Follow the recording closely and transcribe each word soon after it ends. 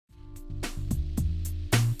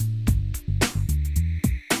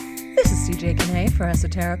CJ Kinney for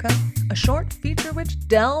Esoterica, a short feature which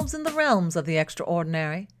delves in the realms of the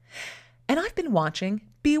extraordinary. And I've been watching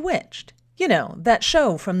Bewitched. You know, that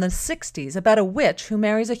show from the 60s about a witch who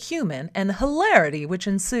marries a human and the hilarity which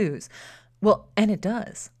ensues. Well, and it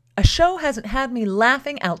does. A show hasn't had me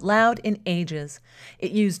laughing out loud in ages.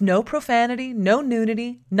 It used no profanity, no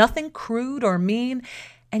nudity, nothing crude or mean,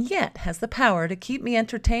 and yet has the power to keep me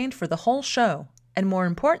entertained for the whole show, and more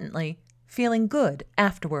importantly, feeling good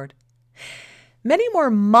afterward. Many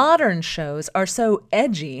more modern shows are so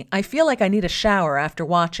edgy, I feel like I need a shower after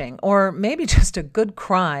watching, or maybe just a good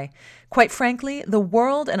cry. Quite frankly, the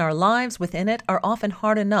world and our lives within it are often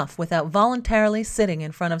hard enough without voluntarily sitting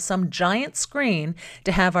in front of some giant screen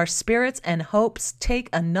to have our spirits and hopes take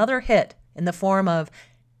another hit in the form of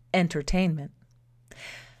entertainment.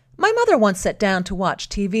 My mother once sat down to watch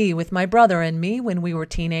TV with my brother and me when we were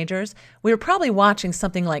teenagers. We were probably watching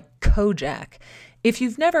something like Kojak. If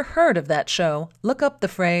you've never heard of that show, look up the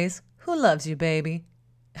phrase, "Who loves you, baby?"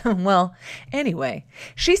 Well, anyway,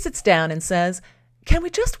 she sits down and says, "Can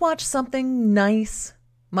we just watch something nice?"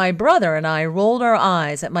 My brother and I rolled our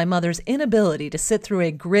eyes at my mother's inability to sit through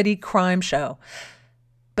a gritty crime show.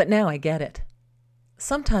 But now I get it.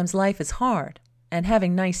 Sometimes life is hard, and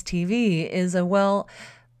having nice TV is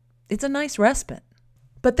it's a nice respite.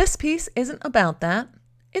 But this piece isn't about that.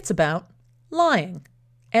 It's about lying.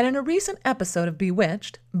 And in a recent episode of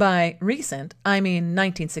Bewitched, by recent, I mean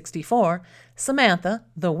 1964, Samantha,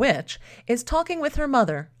 the witch, is talking with her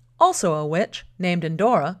mother, also a witch, named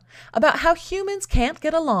Endora, about how humans can't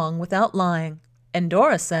get along without lying.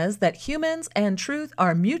 Endora says that humans and truth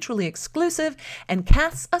are mutually exclusive and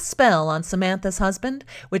casts a spell on Samantha's husband,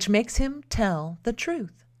 which makes him tell the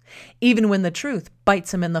truth, even when the truth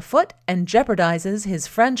bites him in the foot and jeopardizes his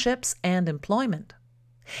friendships and employment.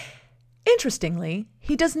 Interestingly,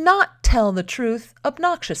 he does not tell the truth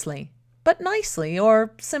obnoxiously, but nicely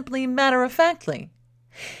or simply matter-of-factly.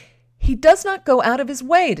 He does not go out of his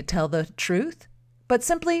way to tell the truth, but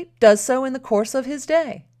simply does so in the course of his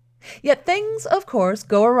day. Yet things, of course,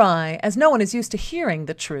 go awry, as no one is used to hearing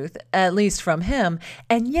the truth, at least from him,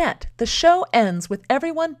 and yet the show ends with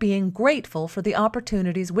everyone being grateful for the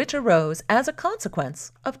opportunities which arose as a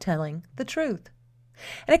consequence of telling the truth.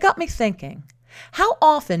 And it got me thinking, how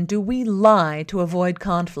often do we lie to avoid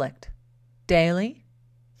conflict? Daily?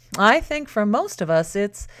 I think for most of us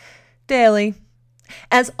it's daily.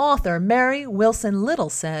 As author Mary Wilson Little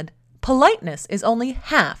said, politeness is only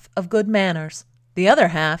half of good manners. The other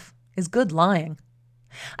half is good lying.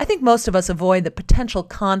 I think most of us avoid the potential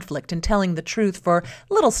conflict in telling the truth for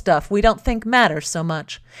little stuff we don't think matters so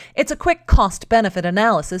much. It's a quick cost-benefit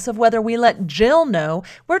analysis of whether we let Jill know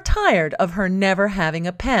we're tired of her never having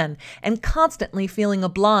a pen and constantly feeling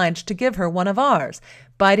obliged to give her one of ours,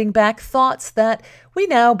 biting back thoughts that we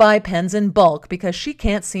now buy pens in bulk because she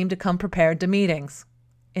can't seem to come prepared to meetings.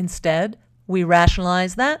 Instead, we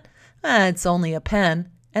rationalize that, it's only a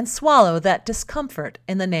pen, and swallow that discomfort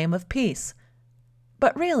in the name of peace.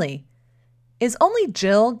 But really, is only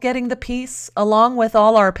Jill getting the peace along with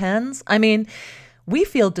all our pens? I mean, we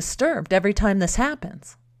feel disturbed every time this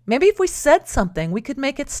happens. Maybe if we said something, we could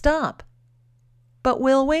make it stop. But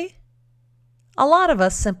will we? A lot of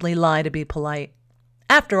us simply lie to be polite.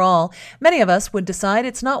 After all, many of us would decide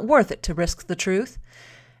it's not worth it to risk the truth.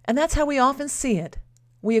 And that's how we often see it.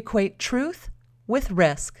 We equate truth with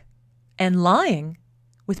risk, and lying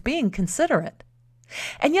with being considerate.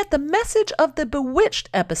 And yet the message of the Bewitched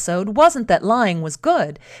episode wasn't that lying was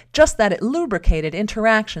good, just that it lubricated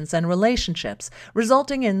interactions and relationships,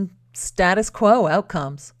 resulting in status quo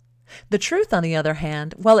outcomes. The truth, on the other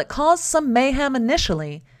hand, while it caused some mayhem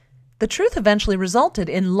initially, the truth eventually resulted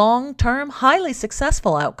in long-term, highly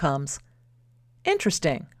successful outcomes.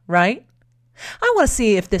 Interesting, right? I want to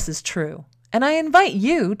see if this is true, and I invite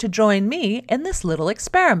you to join me in this little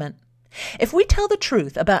experiment. If we tell the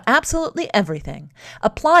truth about absolutely everything,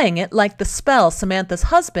 applying it like the spell Samantha's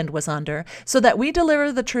husband was under, so that we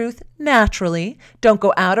deliver the truth naturally, don't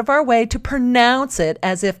go out of our way to pronounce it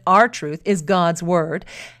as if our truth is God's word,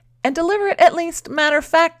 and deliver it at least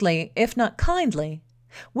matter-of-factly, if not kindly,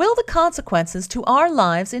 will the consequences to our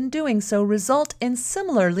lives in doing so result in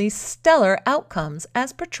similarly stellar outcomes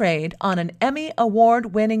as portrayed on an Emmy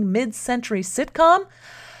Award-winning mid-century sitcom?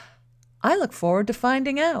 I look forward to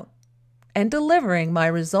finding out and delivering my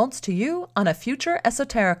results to you on a future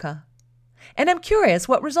Esoterica. And I'm curious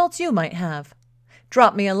what results you might have.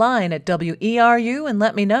 Drop me a line at WERU and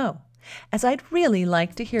let me know, as I'd really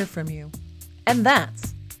like to hear from you. And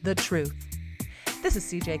that's the truth. This is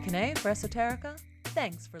CJ Kinney for Esoterica.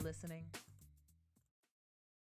 Thanks for listening.